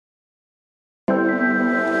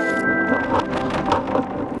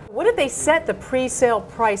they set the pre-sale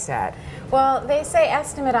price at? Well, they say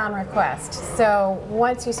estimate on request. So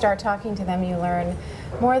once you start talking to them, you learn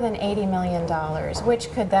more than $80 million,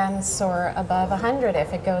 which could then soar above 100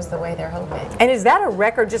 if it goes the way they're hoping. And is that a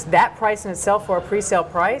record, just that price in itself for a pre-sale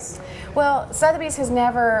price? Well, Sotheby's has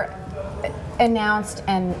never announced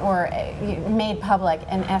or made public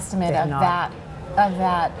an estimate of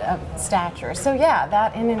that stature. So yeah,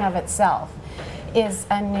 that in and of itself is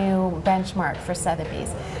a new benchmark for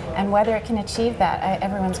Sotheby's, and whether it can achieve that,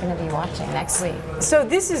 everyone's going to be watching next week. So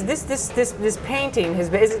this painting has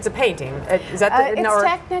been, it's a painting. Is that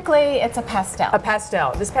technically it's a pastel. A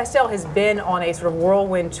pastel. This pastel has been on a sort of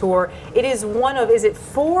whirlwind tour. It is one of, is it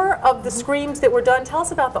 4 of the screams that were done? Tell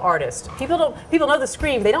us about the artist. People know the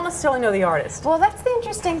scream, they don't necessarily know the artist. Well, that's the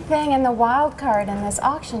interesting thing and the wild card in this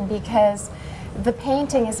auction, because the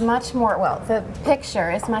painting is much more, well, the picture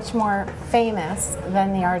is much more famous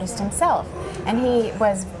than the artist himself. And he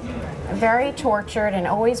was very tortured and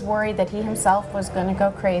always worried that he himself was going to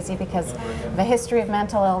go crazy because of a history of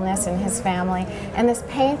mental illness in his family. And this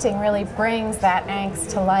painting really brings that angst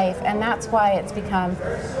to life, and that's why it's become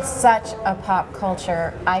such a pop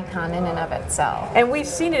culture icon in and of itself. And we've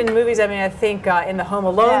seen it in movies. I mean, I think in the Home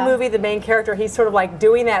Alone movie, the main character, he's sort of like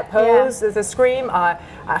doing that pose as a scream.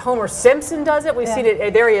 Homer Simpson does it. We've seen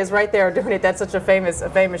it. There he is, right there, doing it. That's such a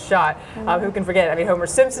famous shot. Who can forget it? I mean, Homer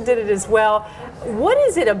Simpson did it as well. What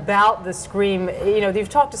is it about the scream? You know, you've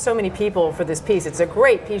talked to so many people for this piece. It's a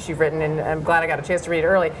great piece you've written, and I'm glad I got a chance to read it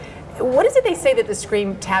early. What is it they say that the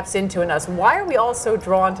scream taps into in us? Why are we all so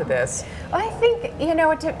drawn to this? Well, I think, you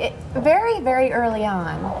know, very, very early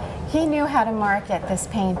on, he knew how to market this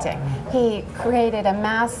painting. He created a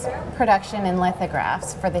mass production in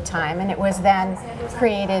lithographs for the time, and it was then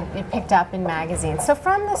picked up in magazines. So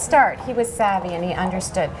from the start, he was savvy and he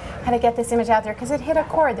understood how to get this image out there, because it hit a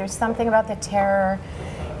chord. There's something about the terror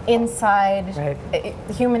inside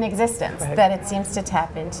human existence that it seems to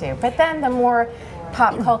tap into. But then the more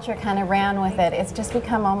pop culture kind of ran with it, it's just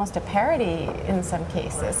become almost a parody in some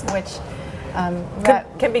cases, which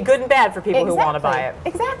can be good and bad for people who want to buy it.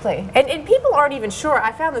 Exactly. And people aren't even sure.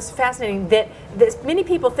 I found this fascinating that many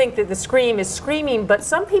people think that the scream is screaming, but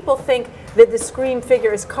some people think that the scream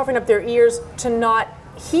figure is covering up their ears to not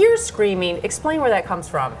hear screaming. Explain where that comes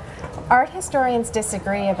from. Art historians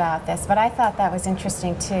disagree about this, but I thought that was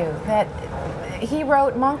interesting too. That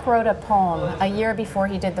Munch wrote a poem a year before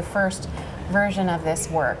he did the first version of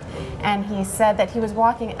this work, and he said that he was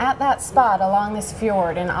walking at that spot along this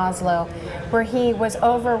fjord in Oslo where he was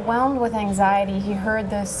overwhelmed with anxiety. He heard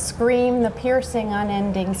the scream, the piercing,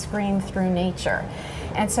 unending scream through nature.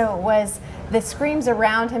 And so it was the screams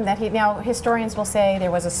around him that now historians will say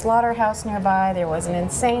there was a slaughterhouse nearby, there was an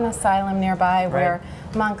insane asylum nearby where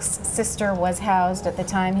Munch's sister was housed at the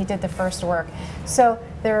time he did the first work. So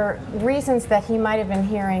there are reasons that he might have been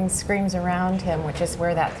hearing screams around him, which is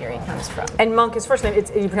where that theory comes from. And Munch, his first name,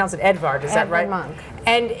 you pronounce it Edvard, is that right? Munch.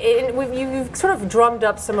 And you've sort of drummed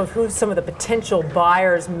up some of who some of the potential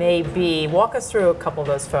buyers may be. Walk us through a couple of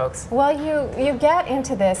those folks. Well, you get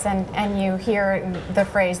into this and you hear the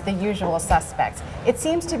phrase, the usual suspects. It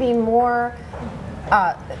seems to be more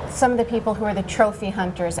some of the people who are the trophy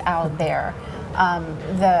hunters out there.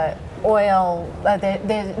 The oil,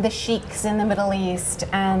 the sheiks in the Middle East,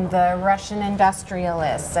 and the Russian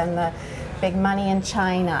industrialists, and the big money in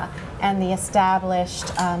China, and the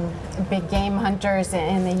established big game hunters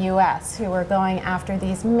in the US who are going after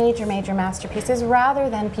these major masterpieces, rather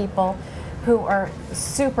than people who are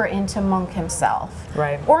super into Munch himself.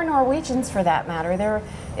 Or Norwegians for that matter. There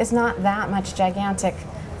is not that much gigantic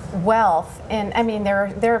wealth, and I mean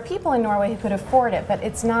there are people in Norway who could afford it, but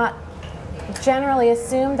it's not generally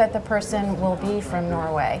assumed that the person will be from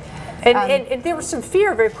Norway. And there was some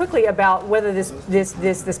fear very quickly about whether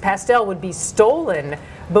this pastel would be stolen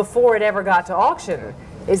before it ever got to auction.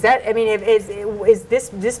 Is that, I mean, is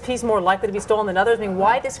this piece more likely to be stolen than others? I mean,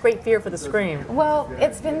 why this great fear for the scream? Well,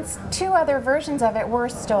 it's been 2 other versions of it were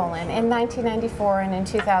stolen in 1994 and in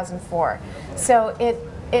 2004. So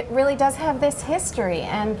it really does have this history,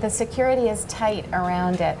 and the security is tight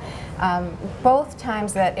around it. Both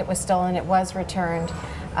times that it was stolen, it was returned,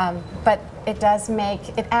 but it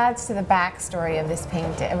adds to the backstory of this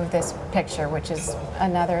painting, of this picture, which is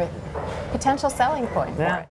another potential selling point for it.